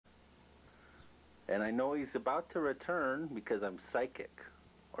And I know he's about to return because I'm psychic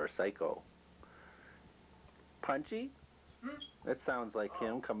or psycho. Punchy? That sounds like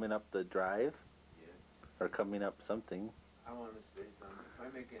him coming up the drive. Yes. Or coming up something. I want to say something. If I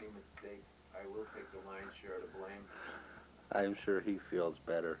make any mistakes, I will take the lion's share of the blame. I'm sure he feels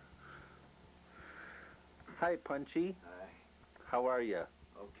better. Hi, Punchy. Hi. How are you?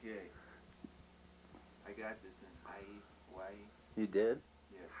 Okay. I got this in Hawaii. You did?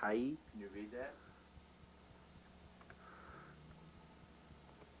 Yes. Hi. Can you read that?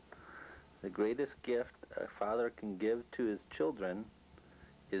 The greatest gift a father can give to his children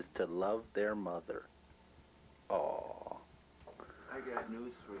is to love their mother. Aww. I got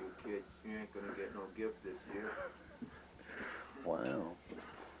news for you kids. You ain't gonna get no gift this year. Wow.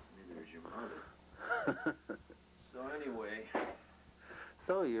 Neither is your mother. So anyway.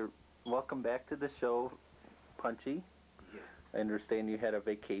 So you're welcome back to the show, Punchy. Yeah. I understand you had a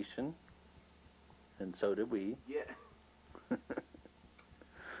vacation, and so did we. Yeah.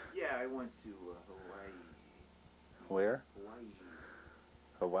 Yeah, I went to Hawaii. Where? Hawaii.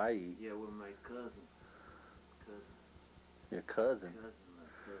 Hawaii. Yeah, with my cousin. Your cousin? My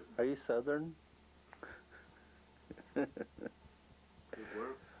cousin. Are you Southern? It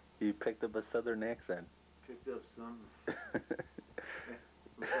works. You picked up a Southern accent. Picked up some.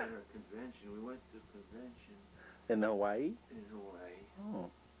 We had a convention. We went to a convention. In Hawaii? In Hawaii. Oh.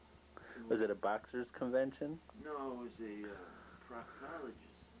 Was it a boxers convention? No, it was a proctologist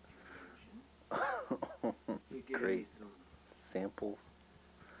convention. He gave Great. me some Samples?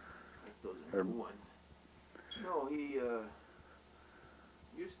 like those are new ones. No, he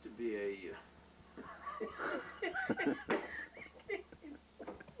used to be a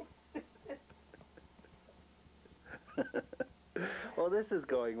Well, this is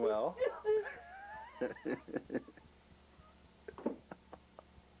going well.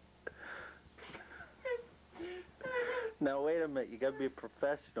 Now, wait a minute. You got to be a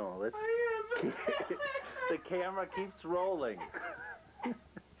professional. Let's the camera keeps rolling. And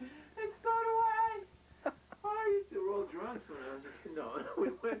so do I. I used to roll drunks when I was a kid. No, we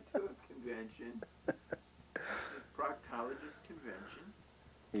went to a convention. A proctologist convention.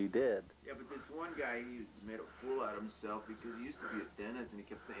 You did. Yeah, but this one guy, he made a fool out of himself because he used to be a dentist and he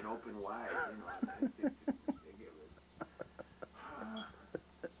kept saying open wide, you know.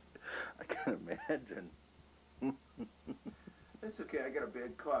 I can imagine. That's okay, I got a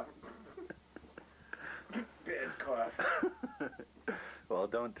bad cough. Bad cough. Well,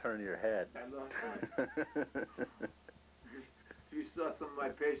 don't turn your head. I lost my... If you saw some of my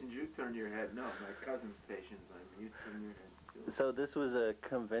patients, you turn your head. No, my cousin's patients, I mean, you turn your head too. So this was a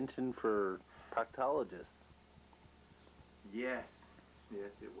convention for proctologists? Yes.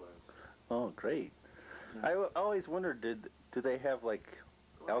 Yes, it was. Oh, great. Yeah. I always wondered, do they have, like,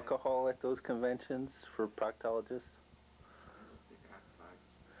 alcohol at those conventions for proctologists?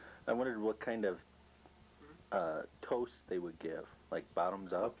 I wondered what kind of toast they would give, like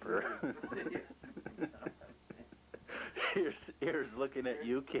bottoms up, or here's looking at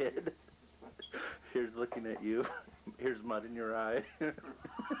you, kid. Here's looking at you. Here's mud in your eye. God,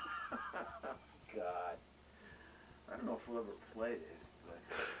 I don't know if we'll ever play this,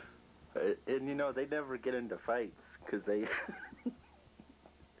 but and you know they never get into fights because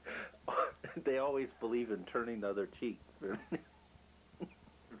they always believe in turning the other cheek.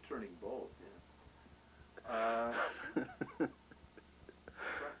 Turning both, yeah.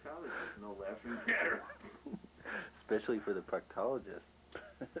 Proctologist, no laughing matter. Especially for the proctologist.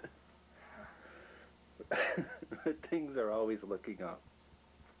 Things are always looking up.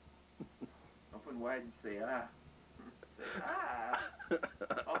 Open wide and say ah. Say ah.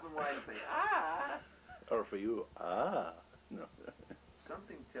 Open wide and say ah. Or for you, ah. No.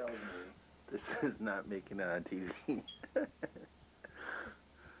 Something tells me this is not making it on TV.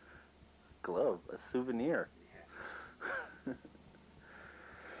 Glove, a souvenir. Yeah.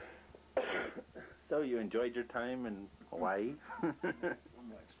 So you enjoyed your time in Hawaii? So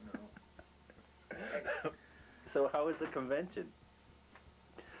much, no. So how was the convention?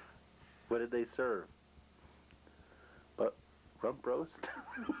 What did they serve? But rump roast?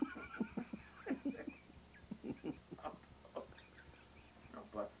 No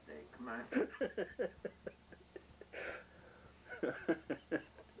butt steak, come on.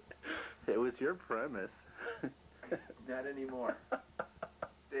 It was your premise. Not anymore.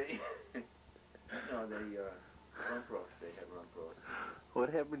 Rump roast, they had rump roast. What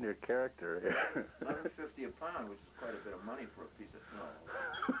happened to your character? $11.50 a pound, which is quite a bit of money for a piece of snow.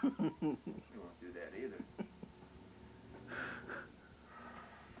 You won't do that either.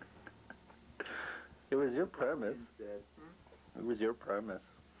 It was your premise. Instead, It was your premise.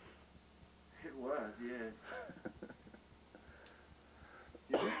 It was, yes.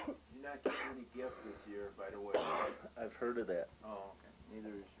 You're not getting any gift this year, by the way. I've heard of that. Oh, okay.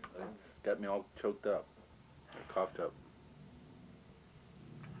 Neither is your mother. It's got me all choked up, coughed up.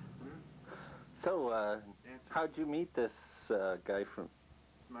 So, how'd you meet this guy from?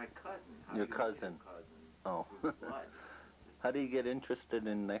 My cousin. How Your do you cousin. meet a cousin? Oh. With blood. How do you get interested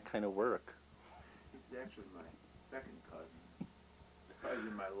in that kind of work? He's actually my second cousin.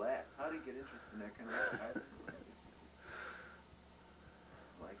 Probably my last. How do you get interested in that kind of work? I don't know.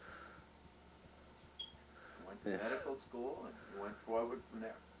 Like, I went to medical school and went forward from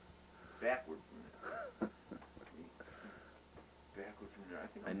there. Backward from there. Backward from there. I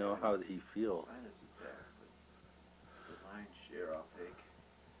think I know how he feels. Sinus attack, but the lion's share I'll take.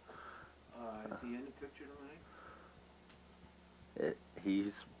 Is he in the picture tonight?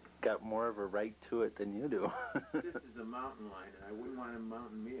 He's got more of a right to it than you do. This is a mountain lion, and I wouldn't want him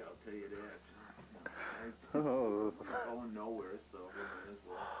mounting me, I'll tell you that. Oh. I'm going nowhere, so we might as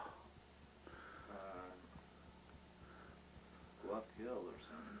well go uphill or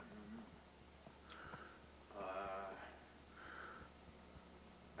something. I don't know.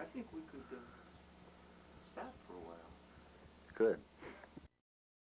 I think we could stop for a while. Good.